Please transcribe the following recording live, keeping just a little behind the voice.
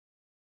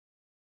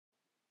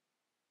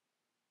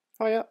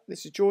Hiya,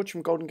 this is George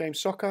from Golden Game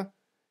Soccer.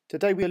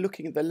 Today we are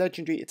looking at the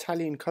legendary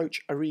Italian coach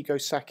Arrigo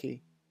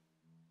Sacchi.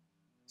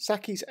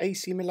 Sacchi's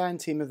AC Milan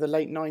team of the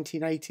late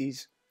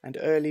 1980s and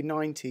early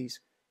 90s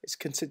is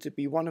considered to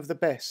be one of the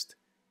best,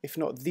 if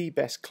not the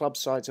best, club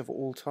sides of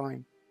all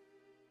time.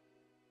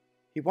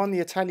 He won the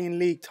Italian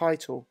League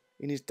title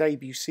in his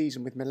debut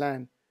season with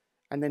Milan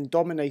and then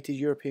dominated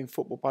European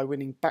football by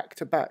winning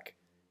back-to-back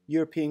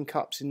European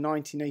Cups in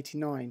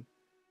 1989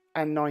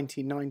 and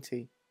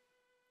 1990.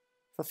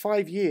 For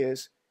 5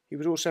 years, he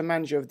was also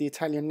manager of the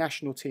Italian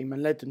national team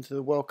and led them to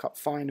the World Cup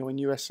final in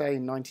USA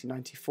in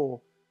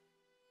 1994,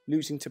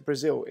 losing to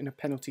Brazil in a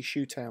penalty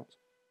shootout.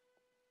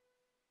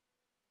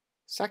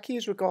 Sacchi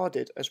is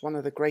regarded as one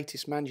of the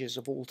greatest managers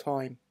of all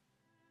time,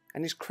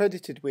 and is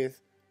credited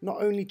with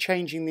not only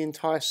changing the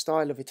entire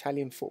style of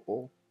Italian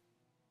football,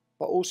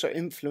 but also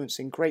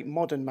influencing great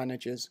modern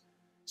managers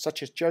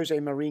such as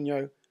Josep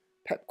Mourinho,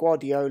 Pep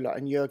Guardiola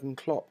and Jurgen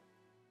Klopp.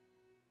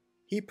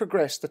 He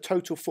progressed the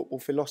total football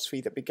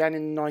philosophy that began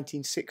in the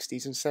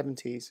 1960s and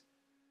 70s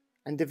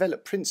and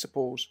developed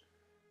principles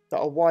that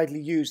are widely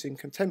used in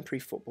contemporary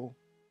football.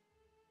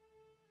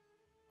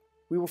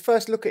 We will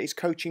first look at his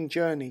coaching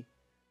journey,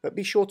 but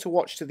be sure to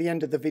watch to the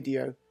end of the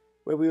video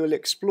where we will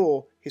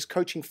explore his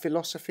coaching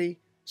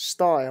philosophy,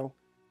 style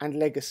and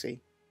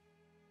legacy.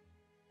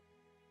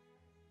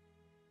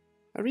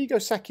 Arrigo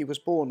Sacchi was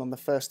born on the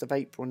 1st of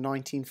April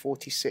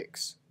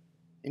 1946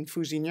 in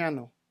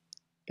Fusignano,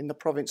 in the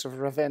province of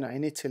Ravenna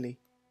in Italy.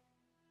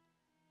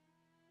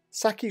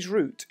 Sacchi's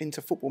route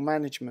into football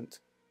management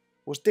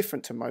was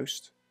different to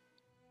most.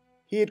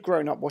 He had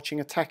grown up watching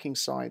attacking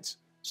sides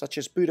such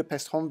as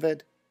Budapest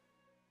Honvéd,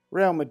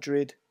 Real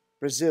Madrid,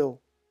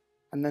 Brazil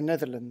and the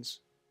Netherlands.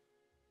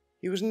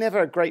 He was never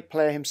a great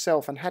player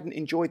himself and hadn't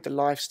enjoyed the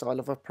lifestyle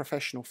of a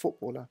professional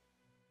footballer.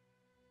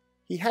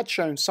 He had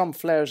shown some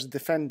flair as a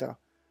defender,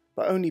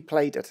 but only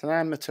played at an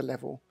amateur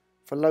level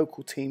for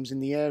local teams in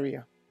the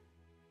area.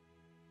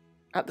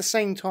 At the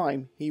same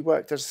time, he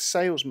worked as a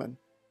salesman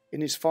in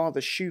his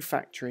father's shoe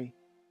factory.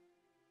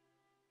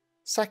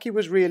 Sacchi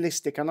was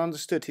realistic and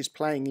understood his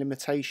playing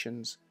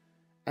limitations,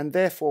 and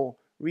therefore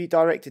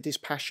redirected his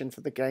passion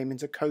for the game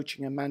into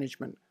coaching and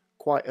management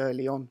quite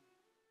early on.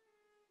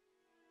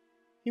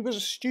 He was a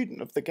student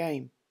of the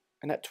game,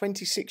 and at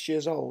 26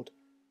 years old,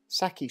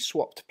 Sacchi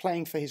swapped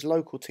playing for his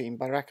local team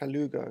Baracca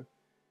Lugo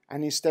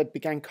and instead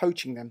began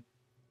coaching them.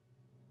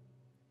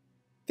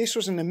 This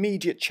was an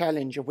immediate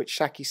challenge of which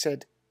Sacchi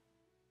said,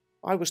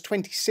 "I was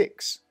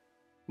 26,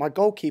 my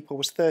goalkeeper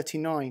was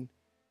 39,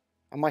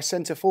 and my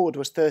centre forward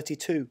was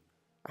 32.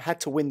 I had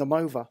to win them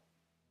over."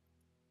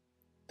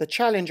 The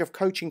challenge of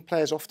coaching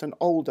players often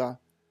older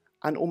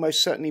and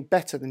almost certainly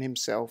better than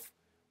himself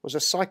was a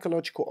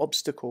psychological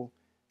obstacle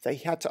that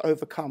he had to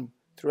overcome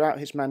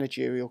throughout his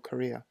managerial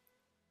career.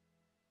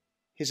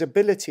 His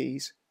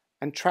abilities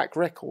and track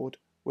record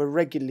were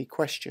regularly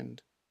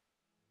questioned.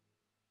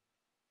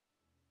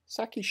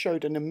 Sacchi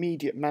showed an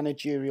immediate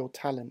managerial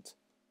talent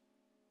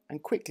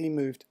and quickly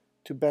moved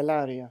to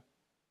Bellaria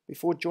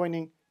before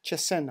joining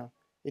Cesena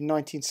in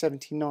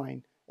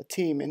 1979, a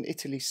team in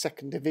Italy's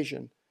second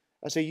division,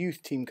 as a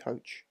youth team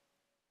coach.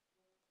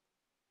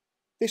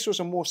 This was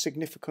a more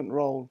significant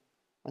role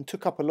and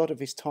took up a lot of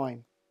his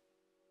time.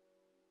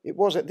 It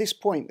was at this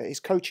point that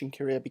his coaching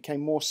career became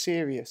more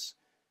serious,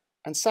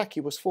 and Sacchi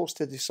was forced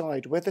to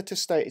decide whether to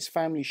stay at his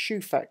family's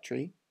shoe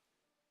factory,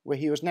 where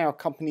he was now a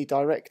company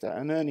director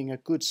and earning a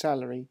good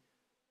salary,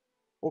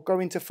 or go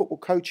into football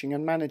coaching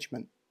and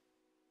management.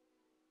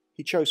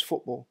 He chose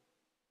football.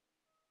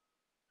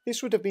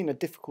 This would have been a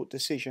difficult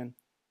decision,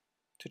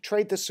 to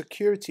trade the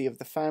security of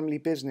the family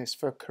business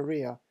for a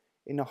career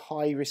in a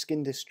high-risk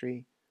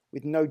industry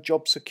with no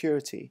job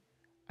security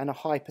and a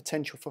high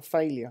potential for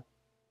failure.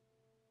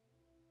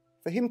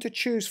 For him to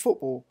choose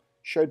football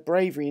showed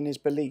bravery in his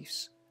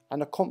beliefs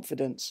and a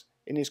confidence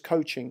in his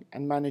coaching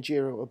and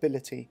managerial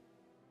ability.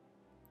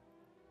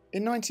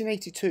 In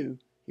 1982,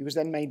 he was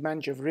then made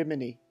manager of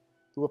Rimini,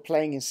 who were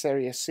playing in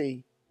Serie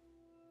C.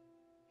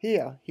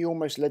 Here, he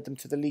almost led them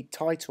to the league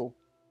title.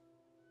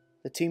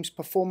 The team's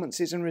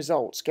performances and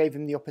results gave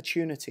him the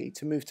opportunity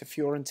to move to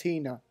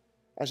Fiorentina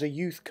as a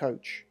youth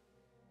coach.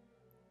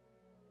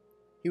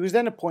 He was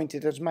then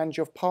appointed as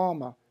manager of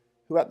Parma,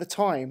 who at the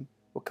time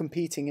were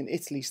competing in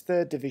Italy's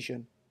third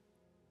division.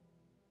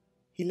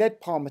 He led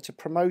Parma to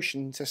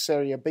promotion into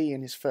Serie B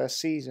in his first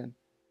season,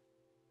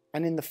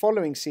 and in the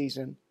following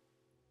season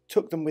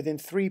took them within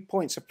 3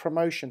 points of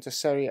promotion to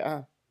Serie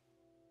A.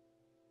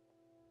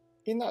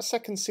 In that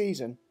second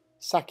season,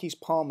 Sacchi's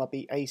Parma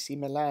beat AC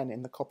Milan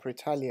in the Coppa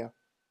Italia.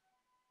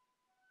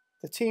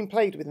 The team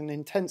played with an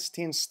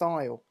intensity and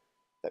style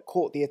that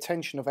caught the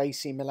attention of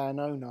AC Milan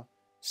owner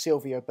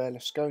Silvio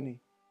Berlusconi.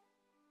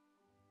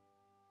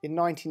 In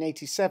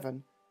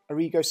 1987,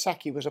 Arrigo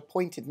Sacchi was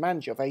appointed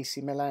manager of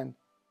AC Milan.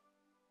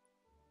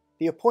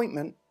 The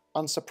appointment,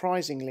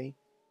 unsurprisingly,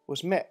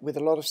 was met with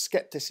a lot of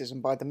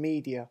scepticism by the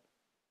media,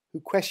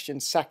 who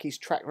questioned Sacchi's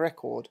track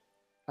record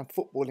and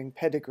footballing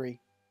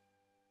pedigree.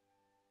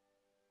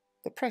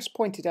 The press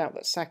pointed out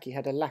that Sacchi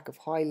had a lack of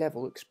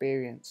high-level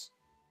experience.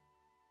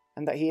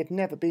 and that he had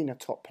never been a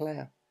top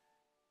player.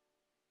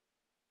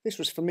 This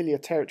was familiar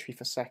territory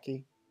for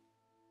Sacchi.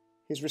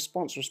 His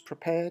response was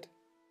prepared,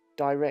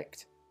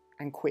 direct,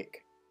 and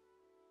quick.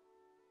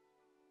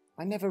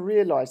 "I never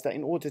realised that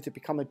in order to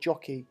become a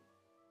jockey,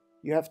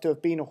 you have to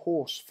have been a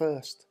horse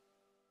first."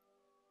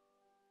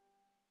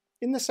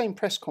 In the same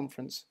press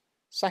conference,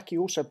 Sacchi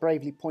also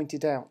bravely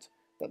pointed out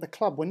that the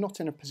club were not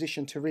in a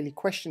position to really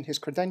question his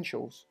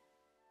credentials.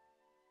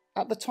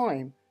 At the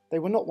time, they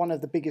were not one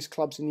of the biggest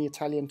clubs in the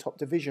Italian top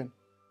division.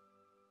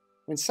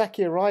 When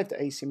Sacchi arrived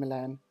at AC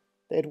Milan,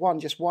 they had won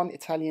just one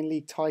Italian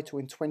league title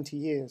in 20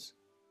 years.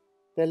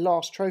 Their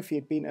last trophy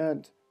had been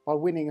earned by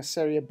winning a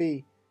Serie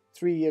B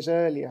 3 years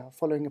earlier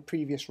following a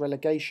previous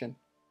relegation.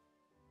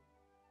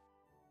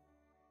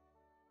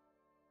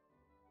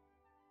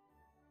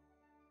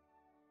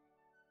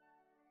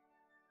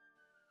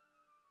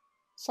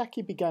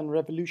 Sacchi began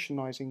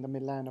revolutionising the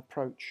Milan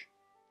approach.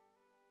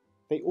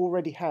 They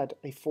already had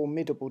a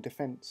formidable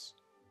defence.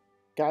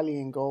 Galli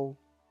in goal,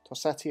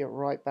 Tossati at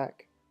right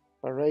back,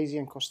 Baresi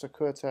and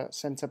Costacurta at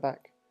centre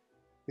back,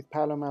 with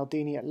Paolo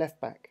Maldini at left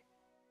back.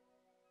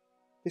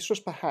 This was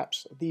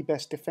perhaps the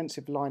best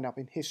defensive lineup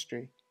in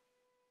history.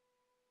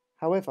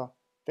 However,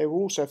 they were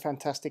also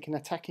fantastic in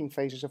attacking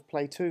phases of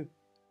play too.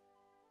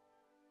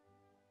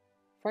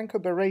 Franco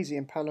Baresi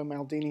and Paolo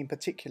Maldini in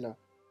particular,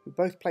 who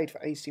both played for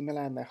AC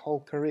Milan their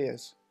whole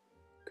careers,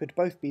 could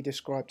both be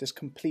described as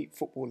complete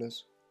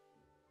footballers.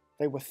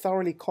 They were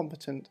thoroughly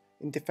competent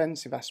in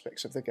defensive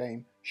aspects of the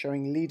game,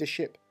 showing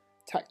leadership,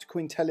 tactical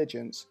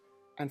intelligence,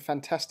 and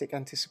fantastic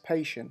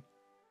anticipation,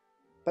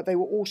 but they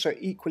were also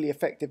equally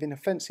effective in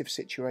offensive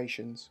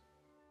situations.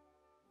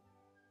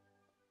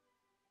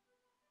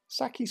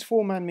 Sacchi's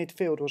four-man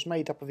midfield was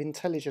made up of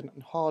intelligent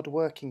and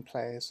hard-working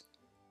players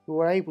who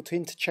were able to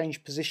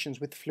interchange positions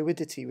with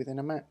fluidity within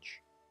a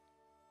match.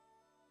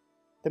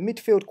 The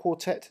midfield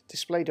quartet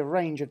displayed a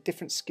range of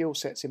different skill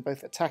sets in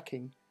both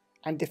attacking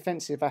and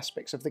defensive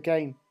aspects of the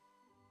game.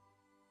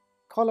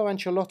 Carlo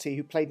Ancelotti,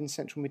 who played in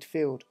central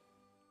midfield,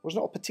 was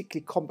not a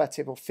particularly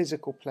combative or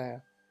physical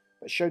player,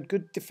 but showed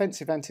good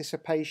defensive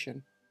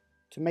anticipation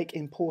to make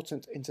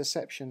important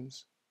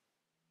interceptions.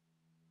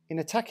 In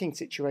attacking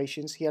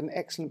situations, he had an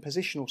excellent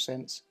positional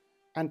sense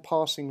and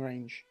passing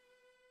range.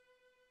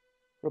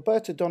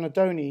 Roberto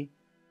Donadoni,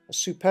 a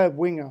superb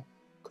winger,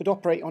 could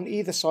operate on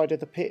either side of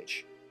the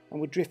pitch and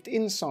would drift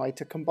inside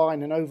to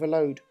combine and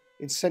overload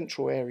in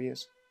central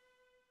areas.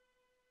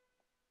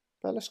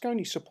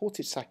 Berlusconi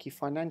supported Sacchi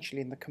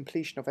financially in the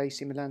completion of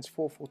AC Milan's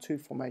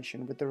 4-4-2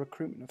 formation with the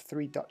recruitment of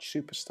 3 Dutch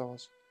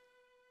superstars: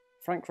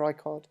 Frank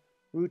Rijkaard,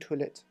 Ruud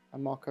Gullit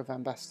and Marco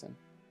van Basten.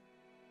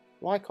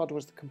 Rijkaard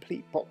was the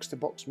complete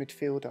box-to-box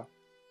midfielder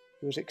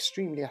who was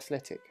extremely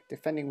athletic,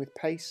 defending with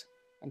pace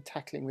and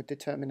tackling with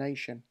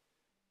determination.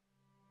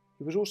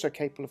 He was also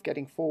capable of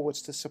getting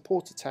forwards to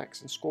support attacks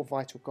and score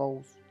vital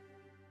goals.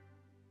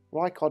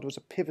 Rijkaard was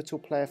a pivotal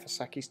player for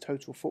Sacchi's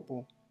total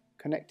football,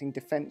 connecting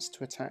defence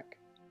to attack.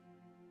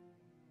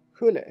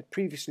 Gullit had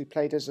previously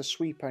played as a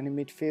sweeper and in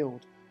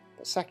midfield,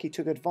 but Sacchi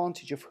took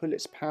advantage of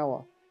Gullit's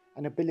power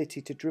and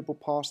ability to dribble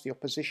past the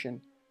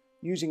opposition,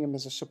 using him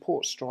as a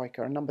support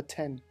striker and number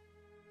 10,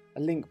 a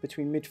link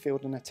between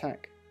midfield and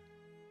attack.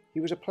 He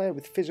was a player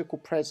with physical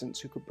presence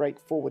who could break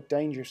forward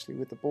dangerously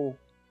with the ball.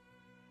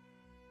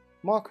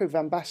 Marco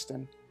van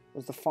Basten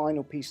was the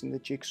final piece in the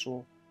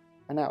jigsaw,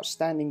 an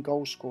outstanding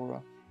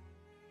goalscorer.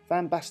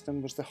 Van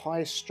Basten was the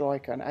highest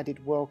striker and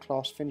added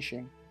world-class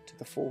finishing to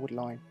the forward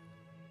line.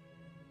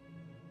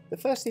 The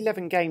first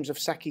 11 games of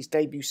Sacchi's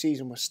debut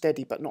season were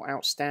steady but not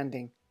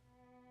outstanding,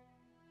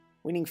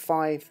 winning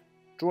 5,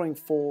 drawing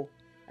 4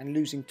 and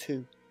losing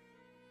 2.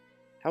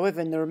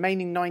 However, in the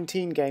remaining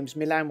 19 games,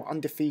 Milan were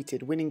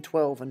undefeated, winning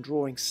 12 and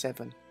drawing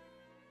 7.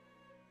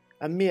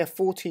 A mere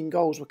 14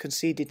 goals were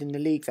conceded in the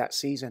league that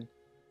season.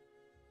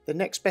 The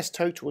next best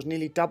total was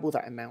nearly double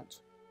that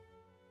amount.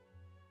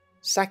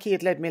 Sacchi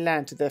had led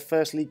Milan to their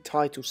first league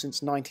title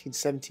since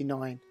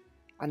 1979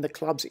 and the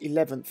club's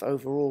 11th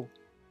overall,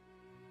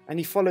 and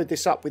he followed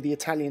this up with the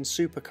Italian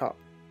Super Cup.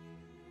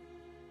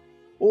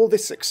 All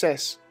this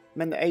success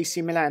meant that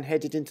AC Milan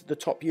headed into the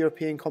top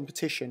European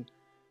competition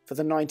for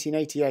the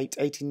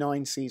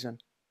 1988-89 season.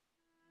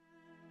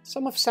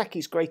 Some of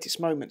Sacchi's greatest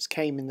moments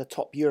came in the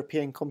top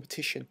European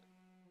competition.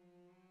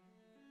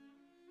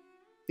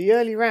 The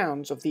early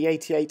rounds of the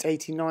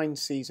 88-89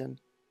 season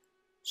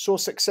saw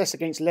success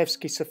against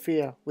Levski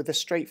Sofia with a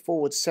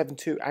straightforward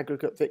 7-2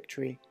 aggregate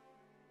victory.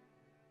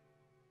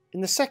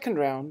 In the second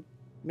round,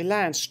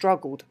 Milan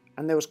struggled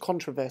and there was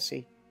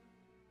controversy.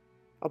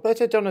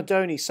 Alberto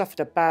Donadoni suffered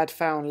a bad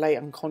foul and lay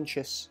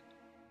unconscious.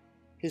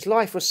 His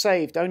life was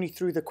saved only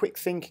through the quick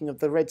thinking of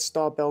the Red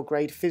Star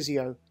Belgrade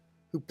physio,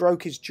 who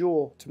broke his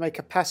jaw to make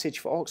a passage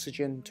for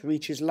oxygen to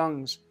reach his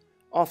lungs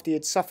after he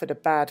had suffered a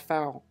bad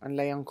foul and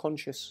lay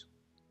unconscious.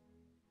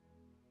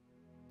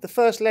 The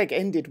first leg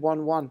ended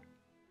 1-1,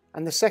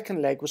 and the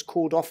second leg was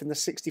called off in the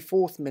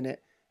 64th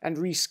minute and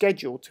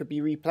rescheduled to be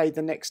replayed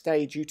the next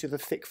day due to the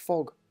thick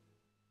fog.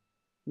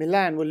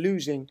 Milan were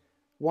losing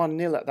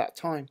 1-0 at that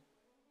time.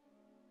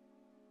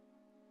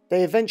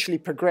 They eventually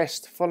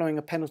progressed following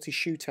a penalty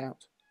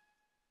shootout.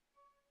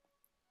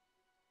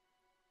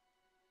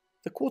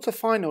 The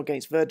quarter-final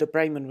against Werder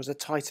Bremen was a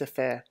tight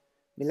affair.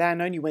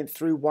 Milan only went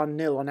through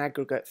 1-0 on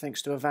aggregate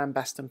thanks to a Van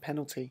Basten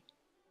penalty.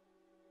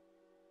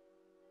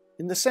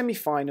 In the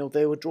semi-final,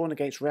 they were drawn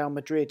against Real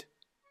Madrid,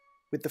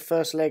 with the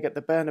first leg at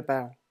the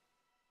Bernabeu.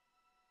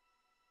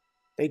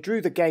 They drew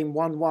the game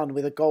 1-1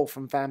 with a goal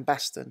from Van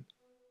Basten.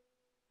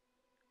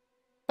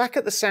 Back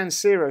at the San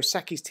Siro,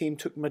 Sacchi's team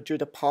took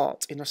Madrid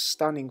apart in a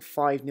stunning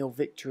 5-0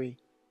 victory.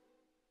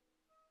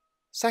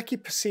 Sacchi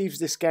perceives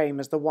this game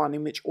as the one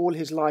in which all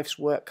his life's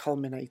work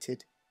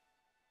culminated.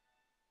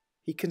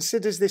 He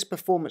considers this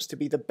performance to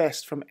be the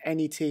best from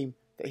any team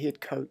that he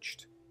had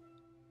coached.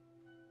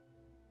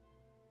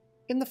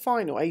 In the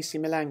final, AC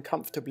Milan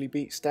comfortably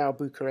beat Steaua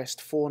Bucharest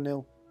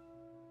 4-0,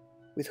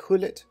 with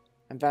Gullit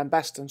and Van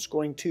Basten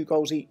scoring 2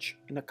 goals each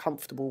in a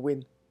comfortable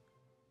win.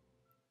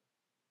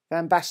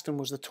 Van Basten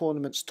was the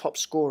tournament's top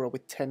scorer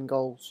with 10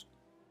 goals.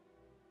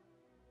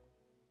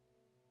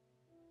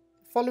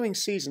 The following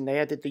season they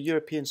added the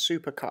European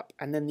Super Cup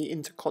and then the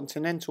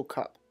Intercontinental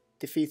Cup,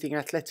 defeating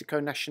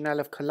Atlético Nacional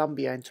of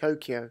Colombia in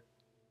Tokyo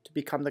to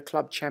become the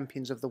club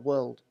champions of the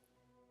world.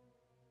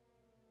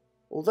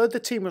 Although the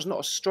team was not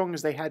as strong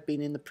as they had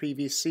been in the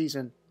previous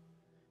season,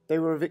 they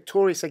were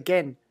victorious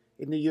again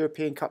in the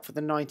European Cup for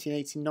the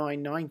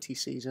 1989-90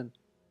 season.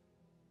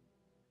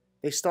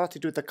 They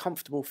started with a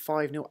comfortable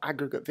 5-0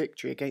 aggregate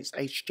victory against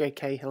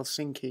HJK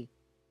Helsinki.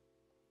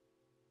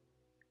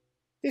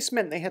 This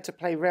meant they had to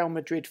play Real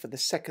Madrid for the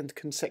second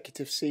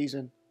consecutive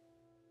season.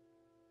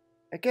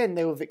 Again,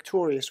 they were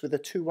victorious with a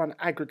 2-1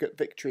 aggregate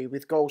victory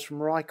with goals from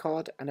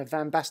Rijkaard and a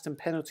Van Basten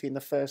penalty in the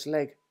first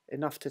leg,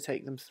 enough to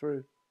take them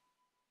through.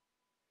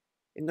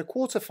 In the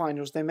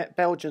quarter-finals, they met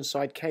Belgian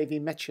side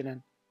KV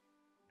Mechelen,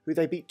 who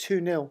they beat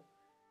 2-0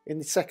 in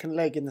the second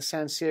leg in the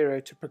San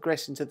Siro to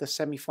progress into the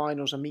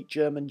semi-finals and meet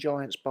German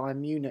giants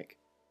Bayern Munich.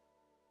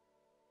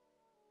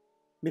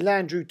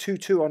 Milan drew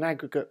 2-2 on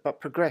aggregate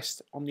but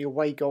progressed on the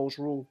away goals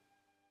rule.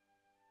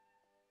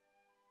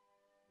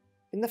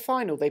 In the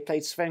final, they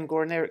played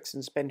Sven-Goran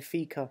Eriksson's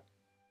Benfica.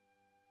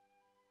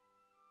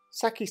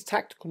 Sacchi's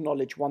tactical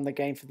knowledge won the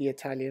game for the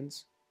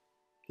Italians.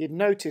 He had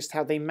noticed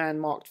how they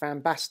man-marked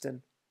Van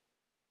Basten,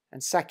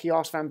 and Sacchi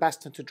asked Van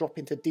Basten to drop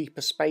into deeper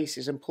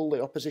spaces and pull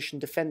the opposition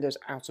defenders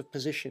out of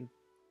position.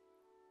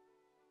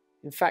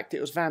 In fact,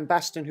 it was Van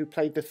Basten who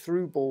played the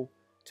through ball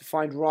to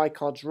find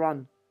Rijkaard's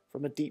run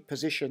from a deep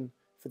position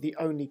for the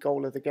only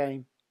goal of the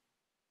game.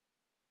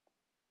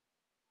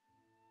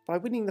 By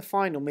winning the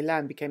final,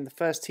 Milan became the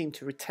first team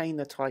to retain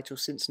the title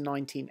since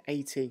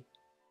 1980,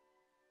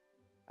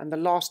 and the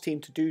last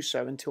team to do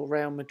so until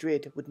Real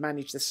Madrid would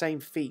manage the same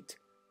feat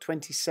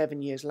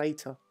 27 years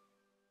later.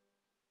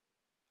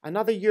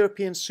 Another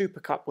European Super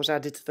Cup was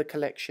added to the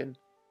collection,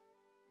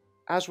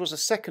 as was a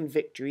second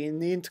victory in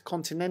the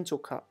Intercontinental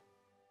Cup,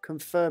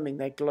 confirming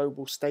their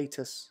global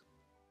status.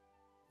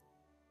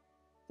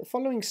 The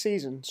following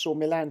season saw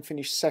Milan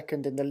finish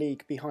second in the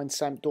league behind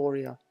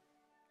Sampdoria,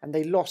 and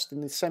they lost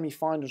in the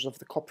semi-finals of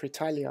the Coppa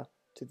Italia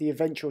to the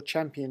eventual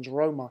champions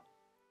Roma.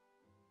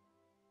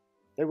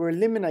 They were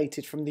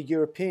eliminated from the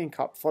European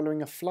Cup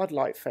following a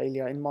floodlight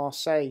failure in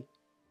Marseille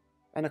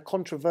and a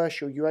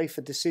controversial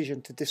UEFA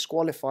decision to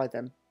disqualify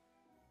them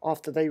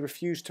after they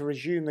refused to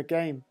resume the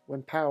game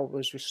when power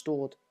was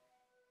restored.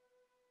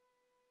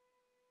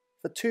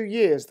 For 2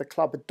 years, the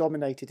club had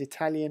dominated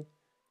Italian,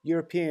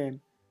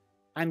 European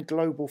and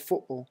global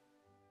football.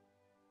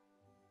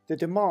 The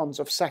demands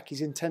of Sacchi's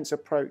intense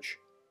approach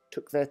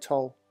took their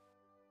toll.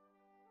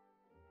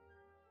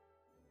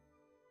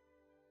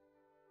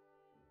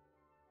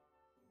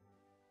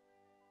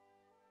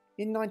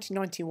 In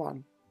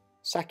 1991,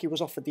 Sacchi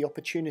was offered the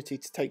opportunity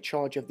to take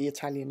charge of the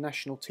Italian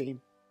national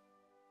team.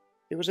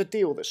 It was a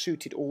deal that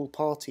suited all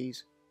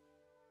parties.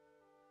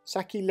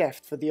 Sacchi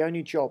left for the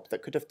only job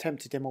that could have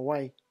tempted him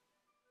away.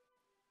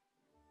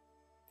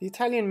 The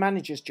Italian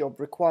manager's job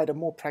required a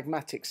more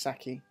pragmatic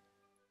Sacchi.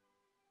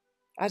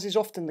 As is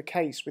often the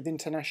case with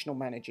international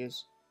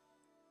managers,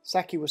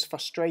 Sacchi was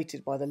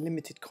frustrated by the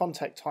limited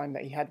contact time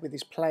that he had with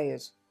his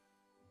players.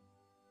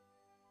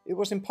 It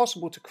was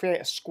impossible to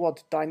create a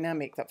squad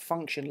dynamic that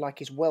functioned like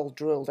his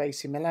well-drilled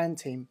AC Milan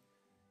team,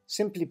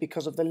 simply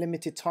because of the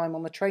limited time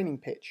on the training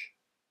pitch.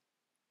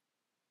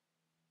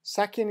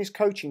 Sacchi and his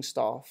coaching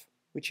staff,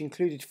 which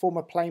included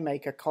former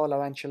playmaker Carlo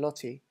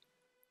Ancelotti,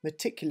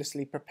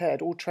 meticulously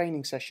prepared all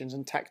training sessions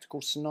and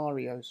tactical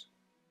scenarios.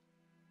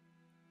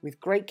 With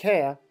great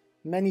care,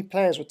 many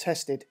players were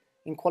tested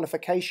in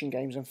qualification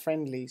games and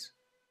friendlies.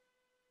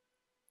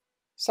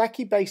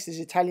 Sacchi based his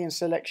Italian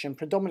selection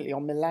predominantly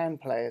on Milan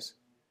players,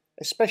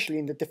 especially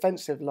in the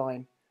defensive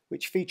line,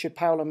 which featured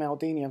Paolo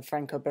Maldini and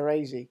Franco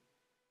Baresi.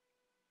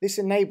 This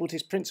enabled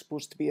his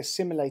principles to be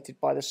assimilated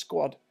by the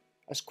squad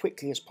as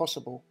quickly as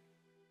possible.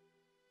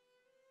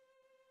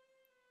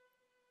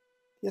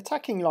 The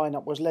attacking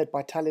lineup was led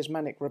by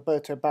talismanic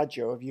Roberto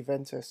Baggio of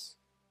Juventus.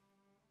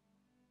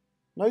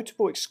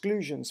 Notable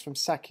exclusions from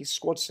Sacchi's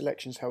squad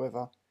selections,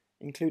 however,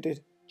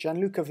 included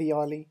Gianluca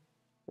Vialli,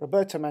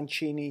 Roberto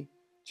Mancini,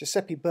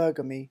 Giuseppe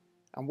Bergomi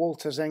and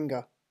Walter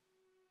Zenga.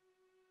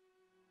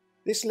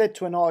 This led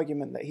to an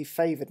argument that he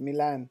favoured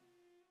Milan.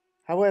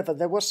 However,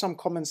 there was some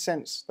common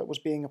sense that was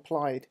being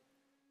applied.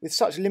 With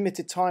such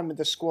limited time with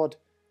the squad,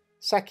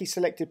 Sacchi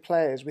selected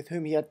players with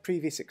whom he had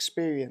previous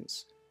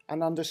experience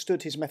and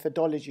understood his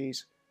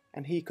methodologies,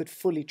 and he could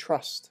fully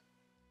trust.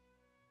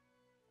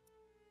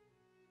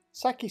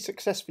 Sacchi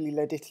successfully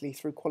led Italy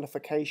through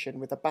qualification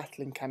with a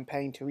battling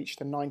campaign to reach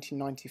the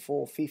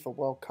 1994 FIFA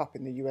World Cup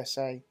in the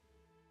USA.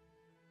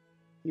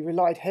 He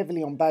relied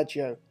heavily on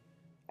Baggio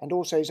and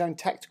also his own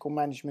tactical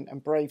management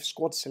and brave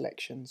squad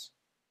selections.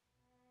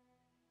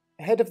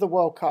 Ahead of the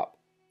World Cup,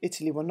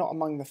 Italy were not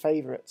among the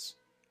favourites,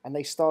 and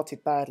they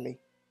started badly.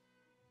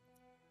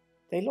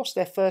 They lost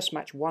their first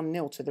match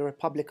 1-0 to the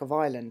Republic of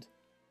Ireland.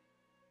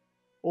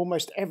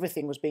 Almost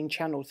everything was being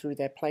channeled through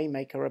their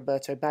playmaker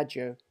Roberto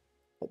Baggio,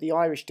 but the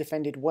Irish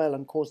defended well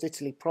and caused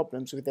Italy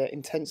problems with their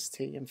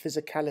intensity and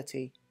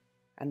physicality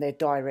and their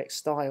direct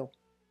style.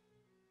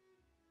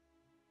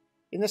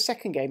 In the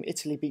second game,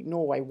 Italy beat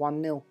Norway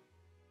 1-0.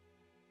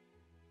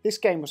 This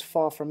game was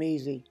far from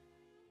easy,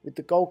 with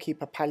the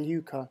goalkeeper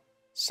Pagliuca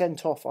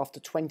sent off after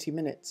 20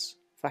 minutes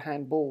for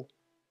handball.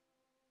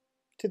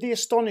 To the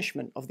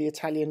astonishment of the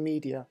Italian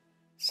media,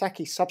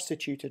 Sacchi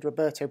substituted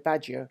Roberto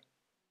Baggio.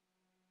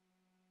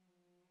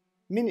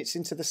 Minutes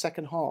into the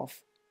second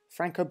half,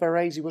 Franco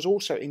Baresi was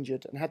also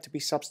injured and had to be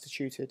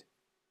substituted.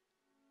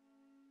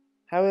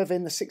 However,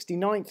 in the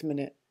 69th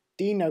minute,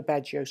 Dino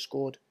Baggio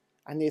scored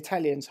and the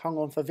Italians hung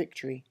on for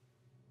victory.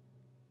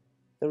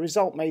 The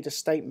result made a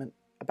statement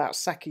about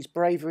Sacchi's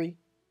bravery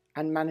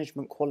and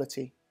management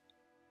quality.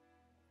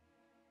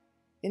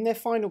 In their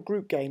final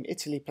group game,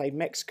 Italy played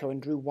Mexico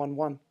and drew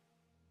 1-1.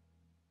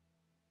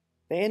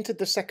 They entered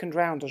the second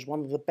round as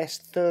one of the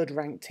best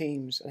third-ranked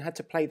teams and had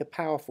to play the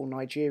powerful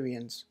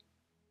Nigerians.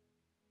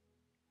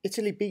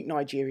 Italy beat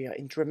Nigeria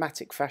in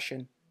dramatic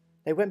fashion.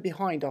 They went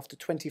behind after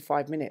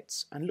 25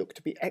 minutes and looked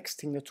to be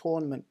exiting the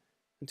tournament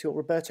until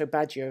Roberto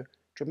Baggio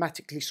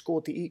dramatically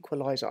scored the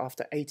equaliser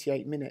after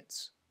 88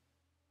 minutes.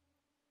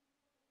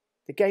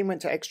 The game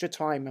went to extra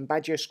time and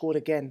Baggio scored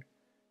again,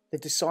 the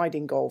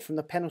deciding goal from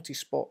the penalty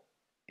spot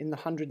in the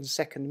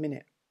 102nd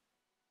minute.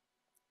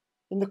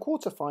 In the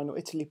quarter-final,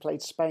 Italy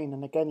played Spain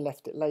and again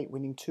left it late,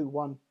 winning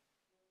 2-1.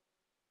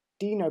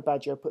 Dino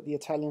Baggio put the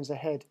Italians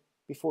ahead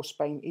before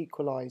Spain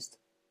equalised.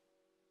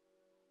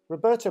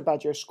 Roberto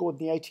Baggio scored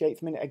in the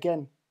 88th minute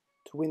again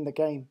to win the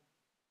game.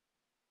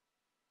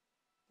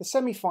 The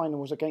semi-final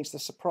was against the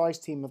surprise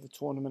team of the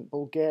tournament,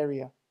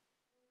 Bulgaria.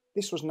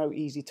 This was no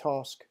easy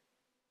task.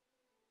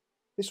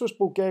 This was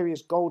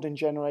Bulgaria's golden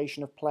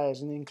generation of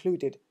players and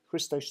included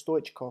Hristo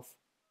Stoichkov.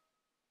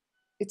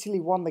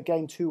 Italy won the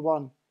game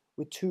 2-1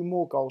 with 2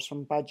 more goals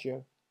from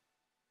Baggio.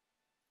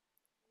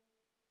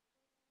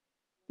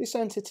 This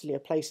earned Italy a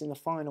place in the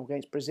final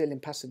against Brazil in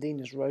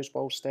Pasadena's Rose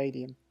Bowl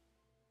Stadium.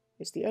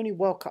 It's the only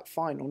World Cup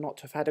final not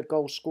to have had a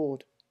goal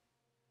scored.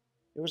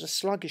 It was a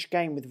sluggish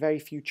game with very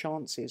few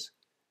chances.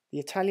 The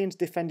Italians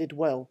defended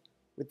well,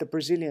 with the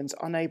Brazilians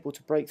unable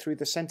to break through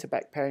the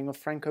centre-back pairing of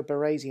Franco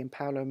Baresi and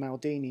Paolo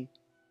Maldini.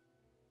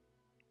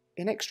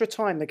 In extra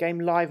time, the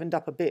game livened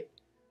up a bit,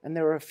 and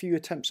there were a few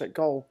attempts at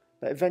goal,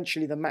 but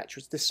eventually the match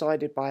was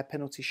decided by a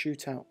penalty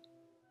shootout.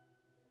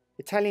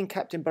 Italian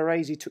captain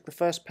Baresi took the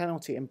first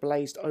penalty and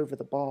blazed over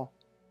the bar.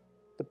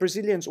 The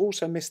Brazilians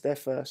also missed their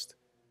first,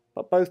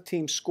 but both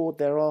teams scored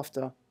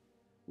thereafter.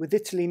 With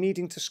Italy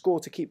needing to score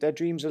to keep their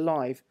dreams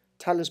alive,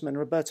 talisman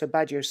Roberto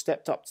Baggio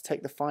stepped up to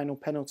take the final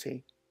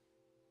penalty.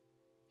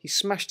 He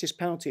smashed his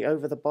penalty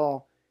over the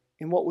bar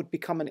in what would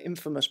become an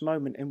infamous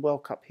moment in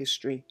World Cup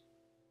history.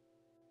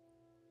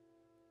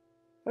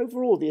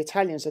 Overall, the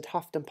Italians had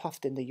huffed and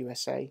puffed in the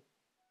USA.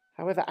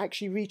 However,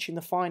 actually reaching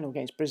the final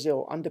against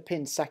Brazil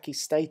underpinned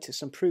Sacchi's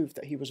status and proved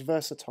that he was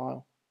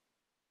versatile.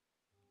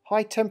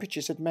 High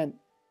temperatures had meant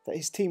that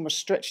his team was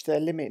stretched to their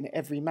limit in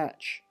every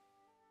match.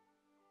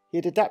 He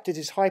had adapted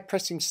his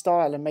high-pressing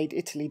style and made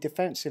Italy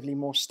defensively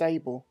more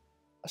stable,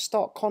 a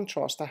stark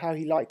contrast to how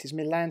he liked his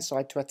Milan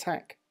side to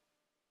attack.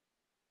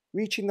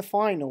 Reaching the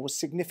final was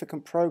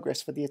significant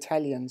progress for the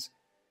Italians,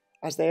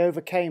 as they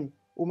overcame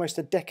almost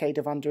a decade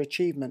of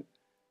underachievement,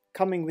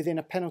 coming within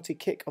a penalty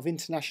kick of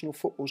international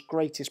football's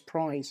greatest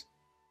prize.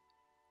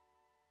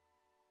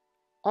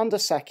 Under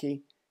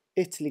Sacchi,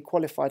 Italy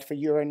qualified for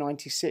Euro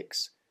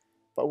 96,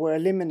 but were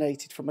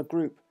eliminated from a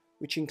group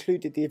which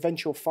included the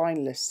eventual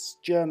finalists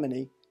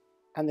Germany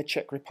and the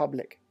Czech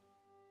Republic.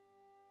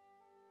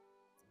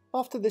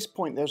 After this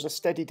point, there was a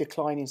steady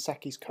decline in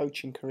Sacchi's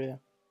coaching career.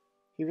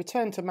 He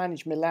returned to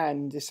manage Milan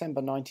in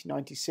December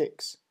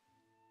 1996.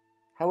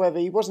 However,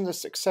 he wasn't as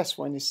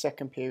successful in his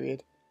second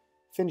period,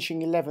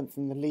 finishing 11th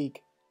in the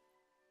league.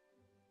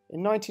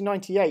 In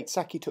 1998,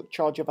 Sacchi took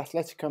charge of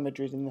Atletico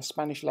Madrid in the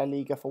Spanish La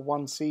Liga for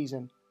one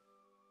season,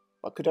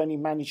 but could only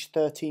manage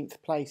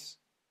 13th place.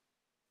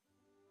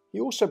 He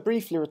also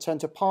briefly returned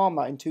to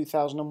Parma in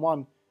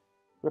 2001,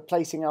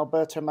 replacing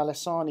Alberto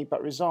Malesani,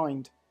 but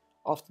resigned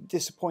after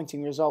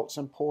disappointing results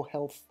and poor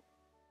health.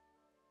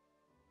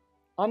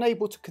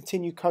 Unable to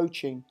continue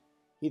coaching,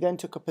 He then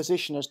took a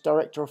position as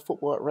director of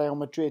football at Real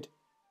Madrid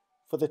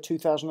for the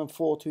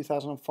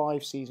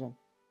 2004-2005 season.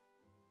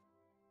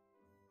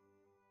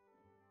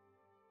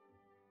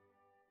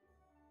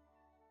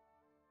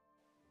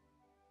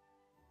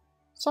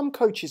 Some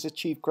coaches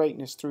achieve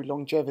greatness through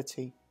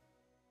longevity.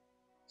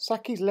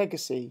 Sacchi's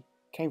legacy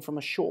came from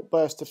a short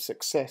burst of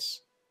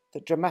success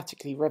that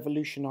dramatically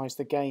revolutionised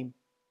the game.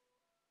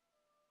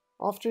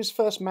 After his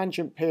first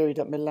management period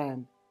at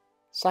Milan,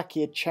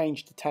 Sacchi had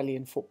changed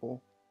Italian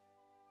football.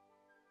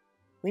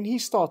 When he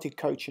started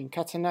coaching,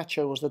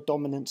 Catenaccio was the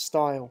dominant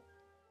style.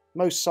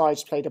 Most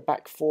sides played a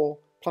back four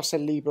plus a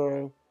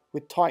libero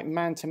with tight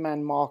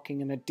man-to-man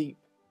marking and a deep,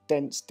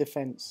 dense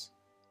defence.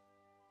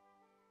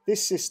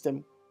 This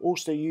system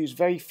also used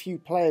very few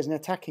players in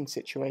attacking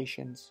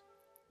situations.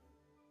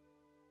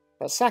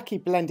 But Sacchi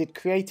blended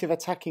creative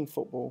attacking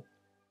football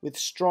with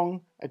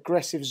strong,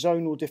 aggressive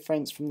zonal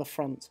defence from the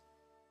front,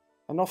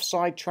 an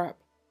offside trap,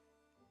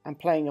 and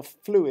playing a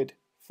fluid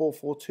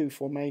 4-4-2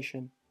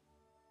 formation.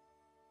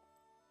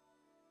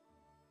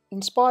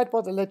 Inspired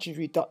by the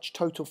legendary Dutch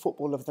total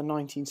football of the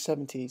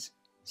 1970s,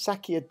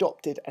 Sacchi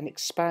adopted and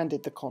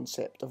expanded the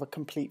concept of a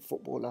complete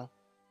footballer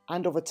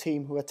and of a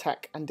team who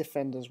attack and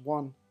defend as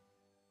one.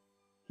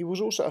 He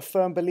was also a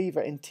firm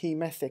believer in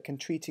team ethic and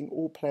treating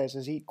all players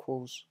as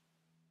equals.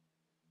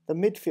 The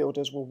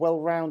midfielders were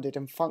well-rounded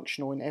and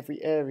functional in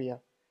every area.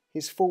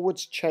 His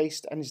forwards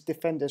chased and his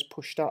defenders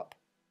pushed up.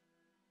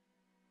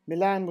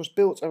 Milan was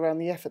built around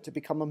the effort to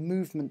become a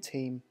movement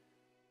team,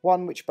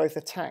 one which both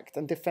attacked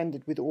and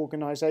defended with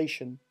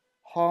organisation,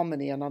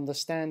 harmony and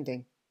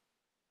understanding.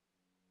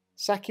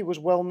 Sacchi was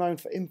well known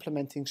for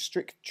implementing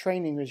strict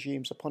training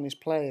regimes upon his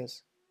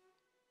players.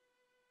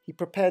 He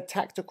prepared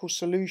tactical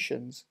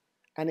solutions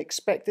and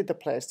expected the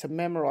players to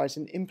memorise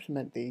and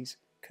implement these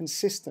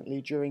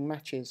consistently during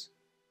matches.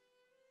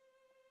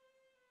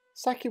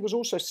 Sacchi was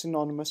also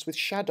synonymous with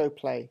shadow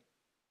play.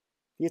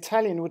 The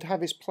Italian would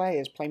have his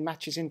players play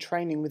matches in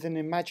training with an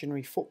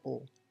imaginary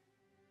football.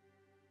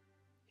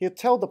 He would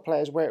tell the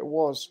players where it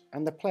was,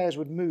 and the players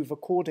would move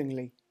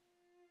accordingly.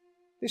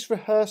 This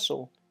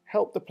rehearsal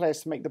helped the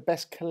players to make the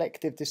best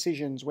collective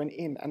decisions when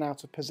in and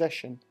out of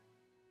possession,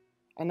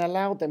 and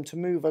allowed them to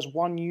move as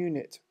one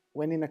unit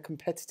when in a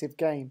competitive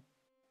game.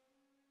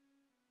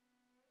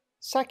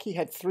 Sacchi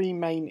had three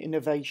main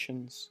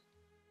innovations: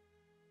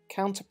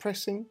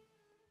 counter-pressing,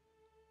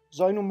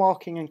 zonal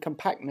marking and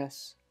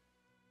compactness,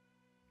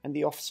 and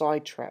the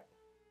offside trap.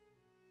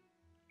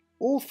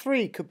 All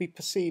three could be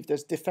perceived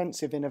as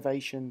defensive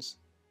innovations.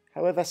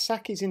 However,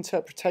 Sacchi's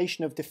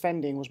interpretation of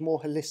defending was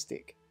more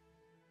holistic.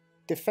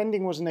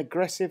 Defending was an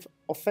aggressive,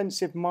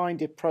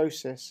 offensive-minded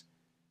process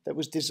that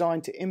was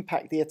designed to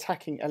impact the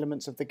attacking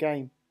elements of the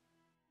game.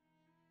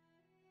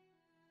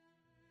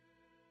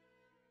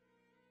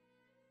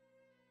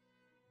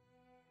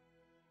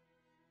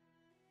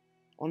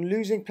 On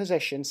losing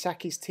possession,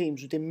 Sacchi's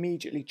teams would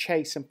immediately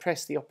chase and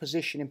press the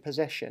opposition in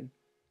possession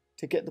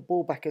to get the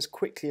ball back as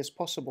quickly as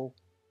possible.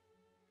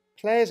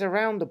 Players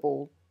around the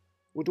ball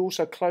would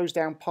also close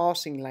down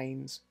passing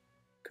lanes,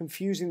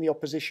 confusing the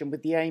opposition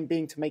with the aim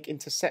being to make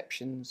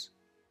interceptions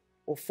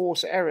or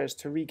force errors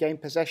to regain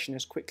possession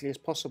as quickly as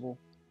possible.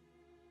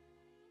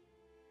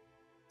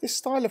 This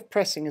style of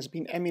pressing has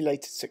been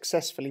emulated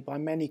successfully by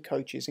many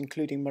coaches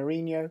including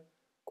Mourinho,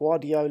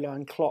 Guardiola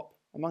and Klopp,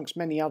 amongst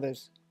many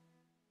others.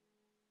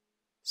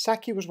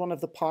 Sacchi was one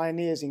of the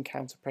pioneers in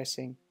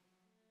counter-pressing.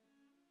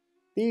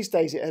 These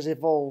days it has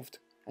evolved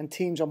and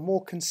teams are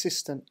more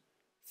consistent,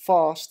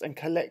 fast and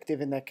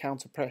collective in their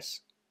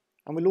counter-press,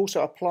 and will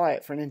also apply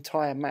it for an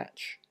entire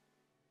match.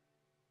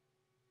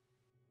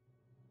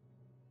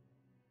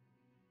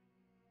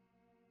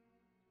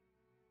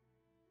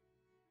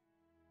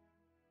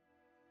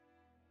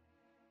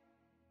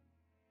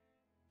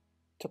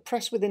 To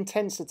press with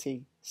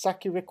intensity,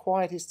 Sacchi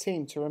required his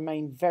team to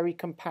remain very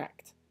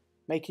compact,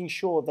 making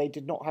sure they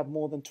did not have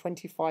more than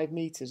 25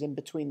 metres in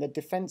between the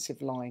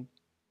defensive line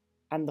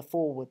and the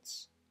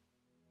forwards.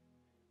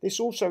 This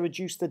also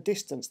reduced the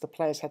distance the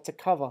players had to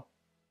cover.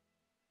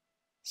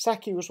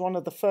 Sacchi was one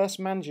of the first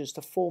managers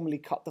to formally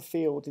cut the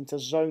field into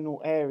zonal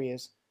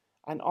areas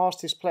and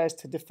asked his players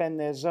to defend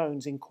their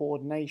zones in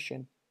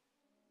coordination.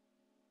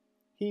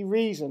 He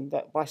reasoned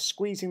that by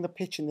squeezing the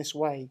pitch in this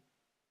way,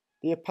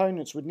 the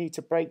opponents would need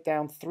to break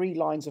down 3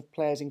 lines of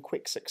players in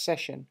quick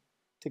succession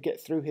to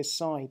get through his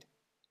side.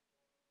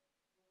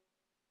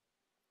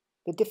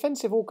 The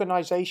defensive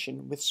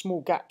organisation, with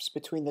small gaps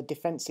between the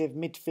defensive,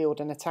 midfield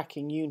and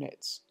attacking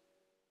units,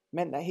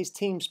 meant that his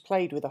teams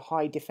played with a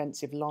high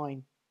defensive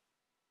line.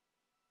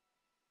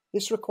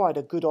 This required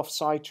a good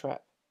offside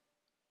trap.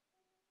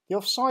 The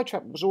offside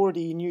trap was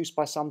already in use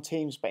by some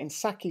teams, but in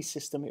Sacchi's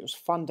system it was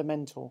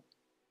fundamental.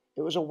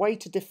 It was a way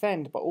to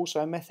defend, but also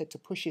a method to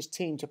push his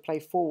team to play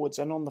forwards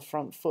and on the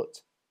front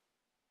foot.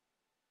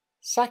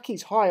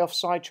 Sacchi's high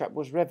offside trap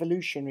was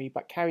revolutionary,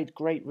 but carried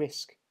great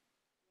risk.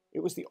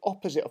 It was the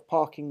opposite of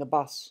parking the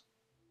bus.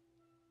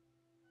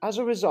 As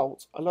a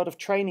result, a lot of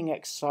training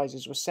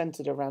exercises were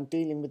centred around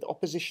dealing with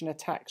opposition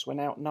attacks when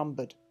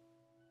outnumbered.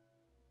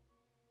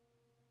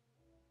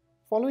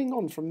 Following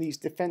on from these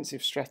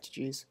defensive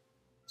strategies,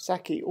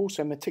 Sacchi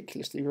also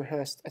meticulously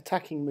rehearsed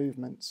attacking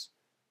movements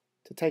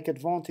to take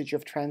advantage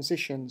of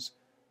transitions,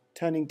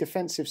 turning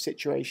defensive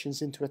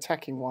situations into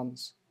attacking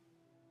ones.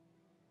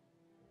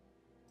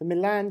 The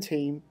Milan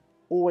team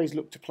always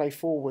looked to play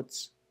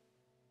forwards.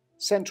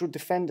 Central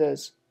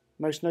defenders,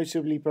 most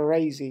notably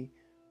Baresi,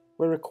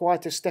 were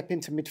required to step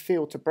into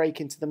midfield to break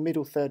into the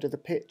middle third of the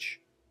pitch.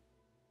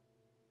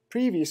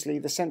 Previously,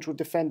 the central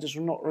defenders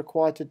were not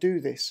required to do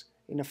this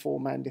in a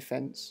four-man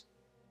defence,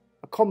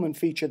 a common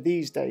feature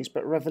these days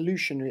but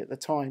revolutionary at the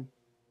time.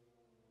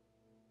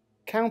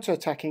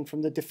 Counter-attacking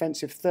from the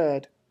defensive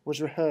third was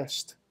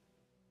rehearsed.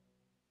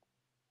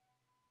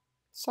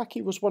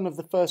 Sacchi was one of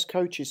the first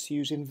coaches to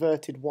use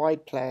inverted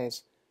wide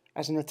players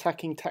as an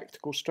attacking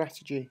tactical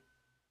strategy.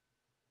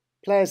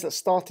 Players that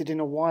started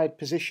in a wide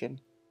position,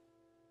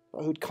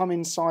 but who'd come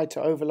inside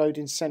to overload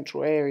in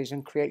central areas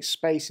and create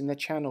space in the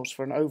channels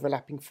for an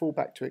overlapping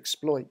fullback to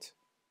exploit.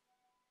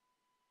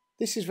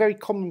 This is very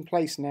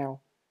commonplace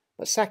now,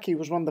 but Sacchi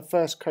was one of the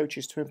first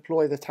coaches to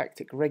employ the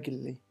tactic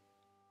regularly.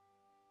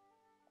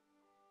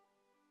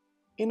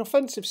 In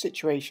offensive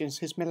situations,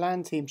 his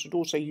Milan teams would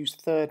also use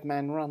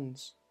third-man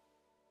runs.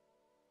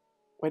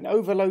 When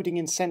overloading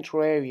in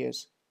central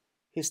areas,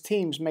 his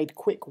teams made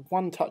quick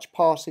one-touch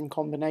passing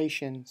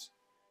combinations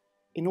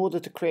in order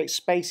to create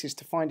spaces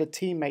to find a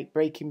teammate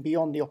breaking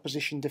beyond the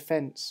opposition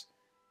defence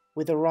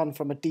with a run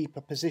from a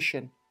deeper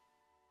position.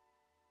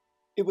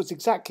 It was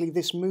exactly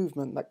this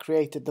movement that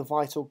created the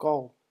vital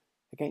goal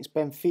against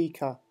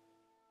Benfica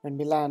when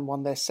Milan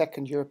won their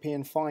second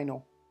European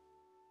final.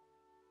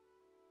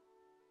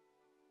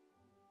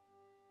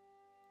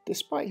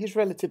 Despite his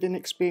relative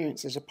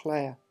inexperience as a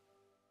player,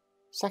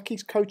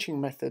 Sacchi's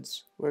coaching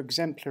methods were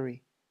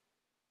exemplary,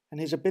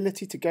 and his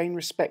ability to gain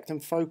respect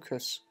and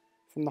focus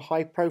from the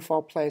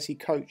high-profile players he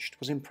coached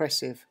was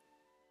impressive.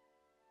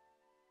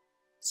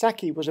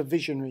 Sacchi was a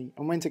visionary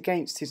and went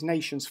against his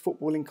nation's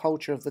footballing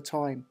culture of the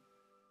time,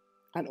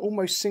 and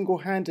almost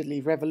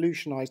single-handedly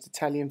revolutionised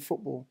Italian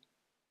football,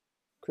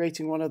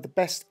 creating one of the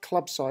best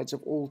club sides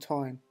of all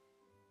time.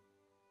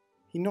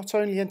 He not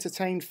only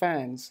entertained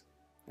fans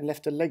and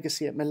left a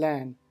legacy at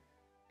Milan,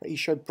 but he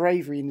showed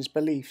bravery in his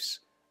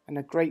beliefs and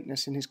a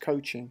greatness in his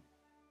coaching,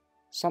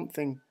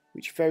 something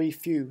which very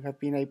few have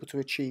been able to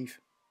achieve.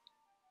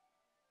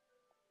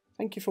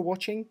 Thank you for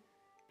watching.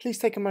 Please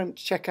take a moment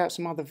to check out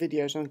some other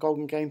videos on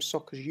Golden Games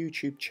Soccer's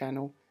YouTube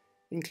channel,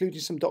 including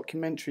some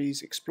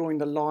documentaries exploring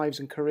the lives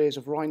and careers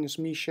of Rinus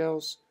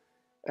Michels,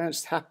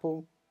 Ernst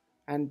Happel,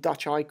 and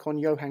Dutch icon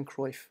Johan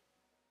Cruyff.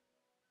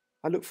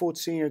 I look forward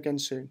to seeing you again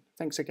soon.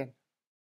 Thanks again.